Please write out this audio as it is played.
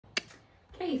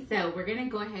Okay, so we're gonna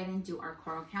go ahead and do our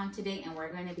choral count today, and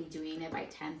we're gonna be doing it by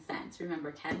 10 cents.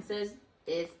 Remember, 10 cents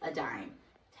is a dime.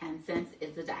 10 cents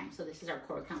is a dime. So this is our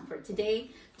choral count for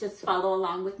today. Just follow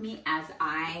along with me as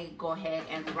I go ahead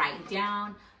and write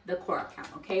down the choral count.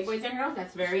 Okay, boys and girls,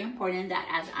 that's very important that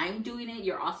as I'm doing it,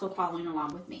 you're also following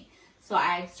along with me. So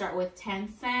I start with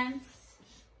 10 cents,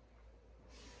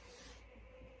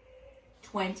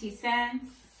 20 cents,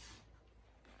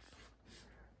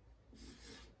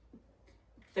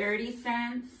 30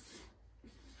 cents,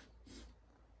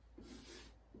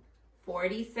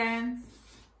 40 cents,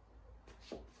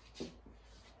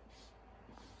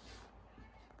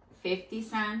 50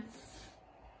 cents,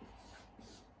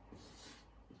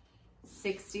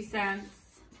 60 cents,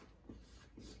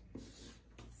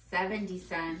 70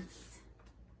 cents,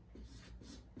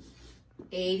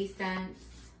 80 cents,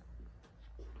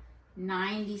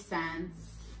 90 cents.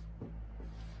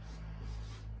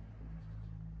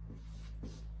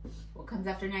 What comes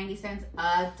after 90 cents?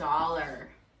 $1.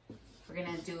 We're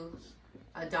gonna do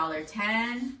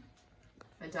 $1.10,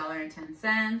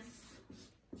 $1.10,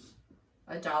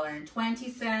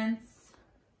 $1.20,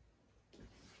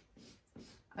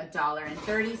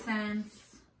 $1.30,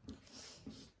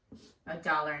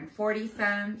 $1.40,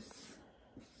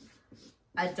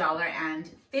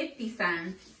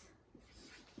 $1.50,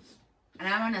 and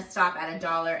I'm gonna stop at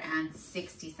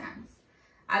 $1.60.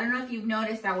 I don't know if you've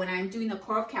noticed that when I'm doing the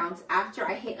choral counts, after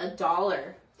I hit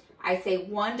 $1, I say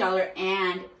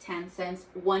 $1.10,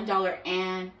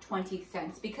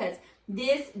 $1.20, because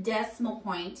this decimal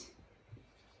point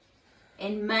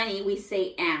in money, we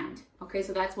say and. Okay,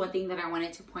 so that's one thing that I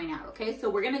wanted to point out. Okay, so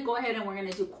we're gonna go ahead and we're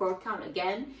gonna do choral count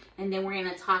again, and then we're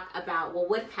gonna talk about, well,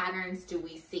 what patterns do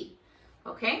we see?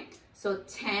 Okay, so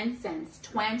 10 cents,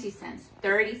 20 cents,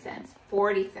 30 cents,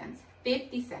 40 cents,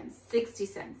 50 cents, 60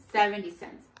 cents, 70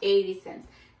 cents, 80 cents,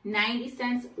 90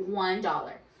 cents, $1.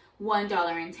 $1.10,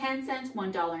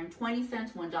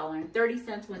 $1.20,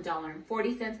 $1.30,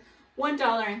 $1.40,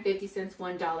 $1.50,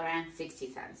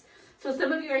 $1.60. So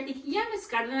some of you are thinking, yeah, Miss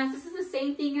Cardenas, this is the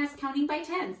same thing as counting by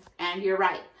tens. And you're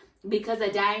right, because a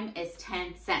dime is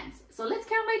 10 cents. So let's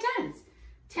count by tens.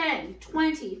 10,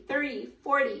 20, 30,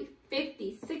 40,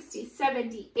 50, 60,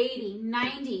 70, 80,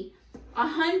 90,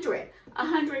 100,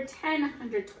 110,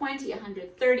 120,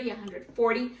 130,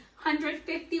 140,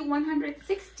 150,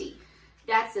 160.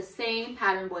 That's the same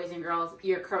pattern, boys and girls.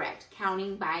 You're correct,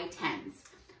 counting by tens.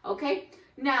 Okay,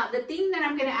 now the thing that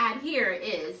I'm gonna add here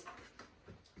is,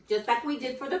 just like we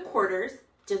did for the quarters,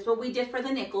 just what we did for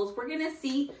the nickels, we're gonna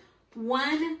see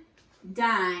 1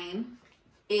 dime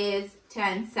is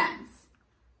 10 cents.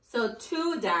 So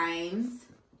 2 dimes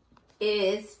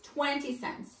is 20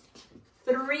 cents.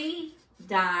 3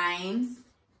 dimes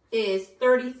is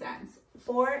 30 cents.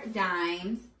 4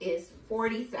 dimes is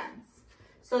 40 cents.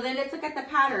 So then let's look at the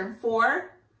pattern.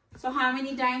 4, so how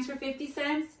many dimes for 50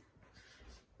 cents?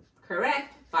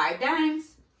 Correct, 5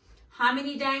 dimes. How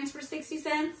many dimes for 60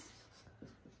 cents?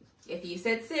 If you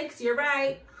said 6, you're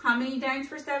right. How many dimes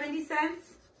for 70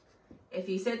 cents? If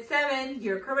you said 7,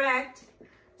 you're correct.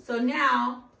 So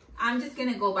now I'm just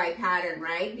gonna go by pattern,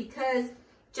 right? Because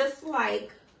just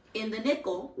like in the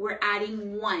nickel, we're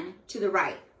adding 1 to the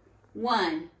right.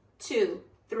 1, 2,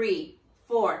 3,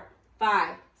 4,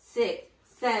 5, 6,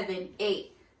 7,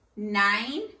 8,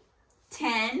 9,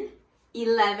 10,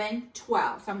 11,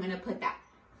 12. So I'm gonna put that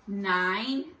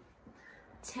 9,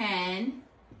 10,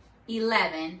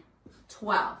 11,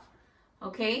 12.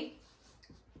 Okay?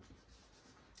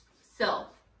 So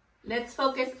let's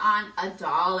focus on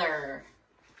 $1.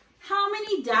 How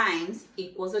many dimes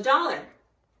equals $1?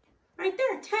 Right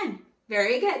there, 10.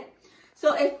 Very good.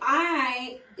 So if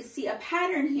I see a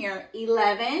pattern here,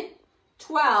 11,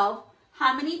 12,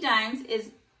 how many dimes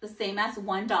is the same as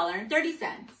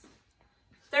 $1.30?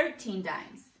 13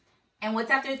 dimes. And what's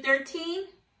after 13?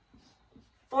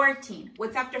 14.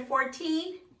 What's after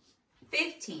 14?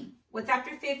 15. What's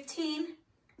after 15?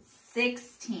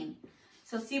 16.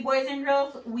 So see, boys and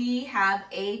girls, we have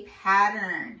a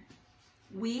pattern.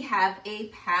 We have a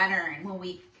pattern.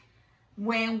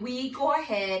 When we go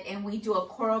ahead and we do a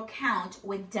choral count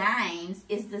with dimes,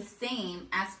 is the same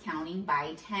as counting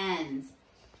by tens.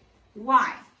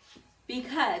 Why?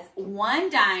 Because 1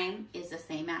 dime is the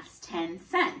same as 10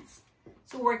 cents.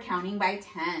 So we're counting by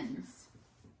tens.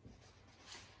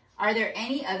 Are there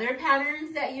any other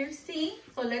patterns that you see?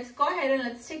 So let's go ahead and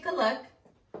let's take a look.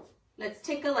 Let's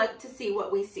take a look to see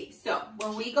what we see. So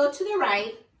when we go to the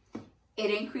right,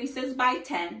 it increases by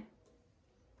 10.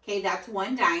 Okay, that's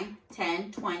 1 dime,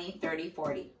 10, 20, 30,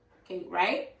 40. Okay,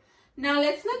 right? Now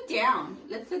let's look down.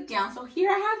 Let's look down. So here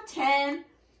I have 10,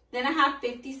 then I have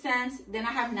 50 cents, then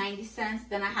I have 90 cents,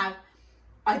 then I have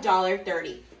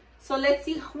 $1.30. So let's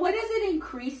see, what does it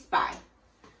increase by?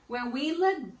 When we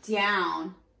look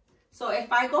down, so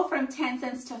if I go from 10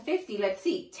 cents to 50, let's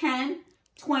see, 10,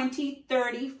 20,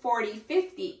 30, 40,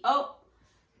 50. Oh,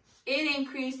 it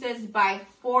increases by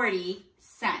 40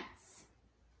 cents.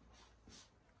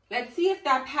 Let's see if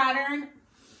that pattern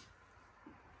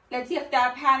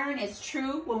is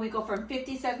true when we go from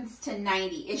 50 cents to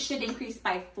 90. It should increase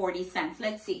by 40 cents.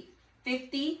 Let's see,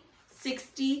 50,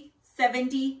 60,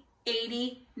 70,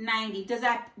 80, 90. Does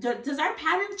our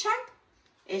pattern check?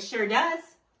 It sure does.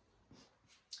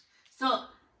 So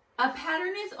a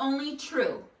pattern is only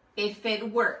true if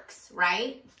it works,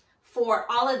 right? For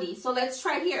all of these. So let's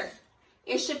try here.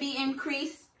 It should be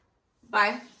increased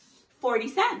by 40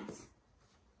 cents.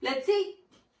 Let's see.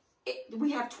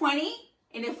 We have 20,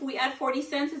 and if we add 40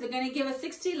 cents, is it going to give us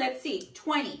 60? Let's see.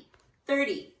 20,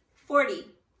 30, 40,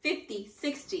 50,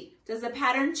 60. Does the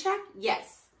pattern check?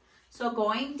 Yes. So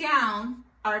going down,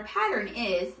 our pattern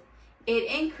is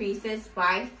it increases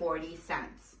by 40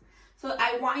 cents. So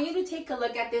I want you to take a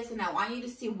look at this, and I want you to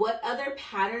see what other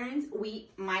patterns we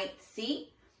might see.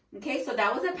 Okay, so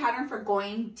that was a pattern for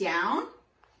going down.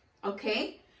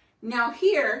 Okay, now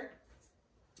here,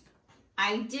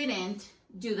 I didn't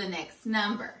do the next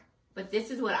number, but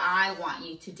this is what I want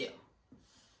you to do.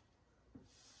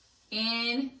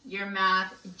 In your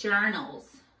math journals,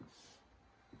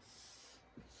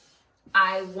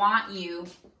 I want you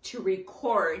to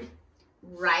record,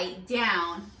 write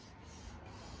down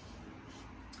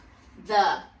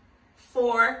the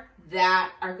 4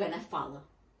 that are gonna follow.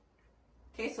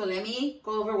 Okay, so let me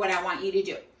go over what I want you to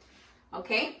do.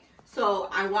 Okay, so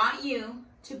I want you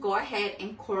to go ahead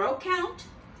and choral count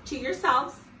to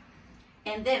yourselves,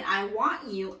 and then I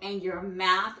want you in your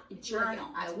math journal,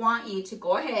 I want you to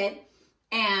go ahead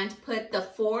and put the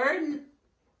 4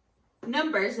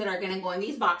 numbers that are going to go in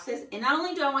these boxes. And not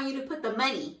only do I want you to put the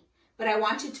money, but I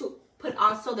want you to put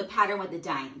also the pattern with the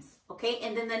dimes. Okay,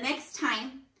 and then the next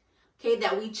time, okay,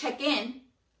 that we check in,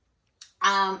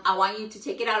 I want you to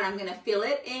take it out, and I'm going to fill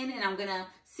it in, and I'm going to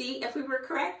see if we were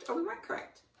correct or we weren't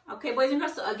correct. Okay, boys and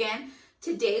girls, so again,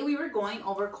 today we were going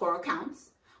over choral counts.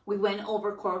 We went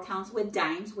over choral counts with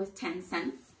dimes, with 10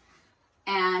 cents.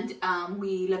 And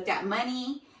we looked at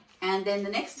money. And then the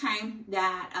next time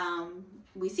that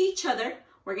we see each other,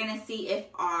 we're going to see if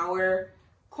our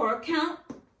choral count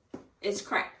is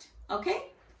correct. Okay,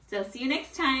 so see you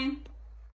next time.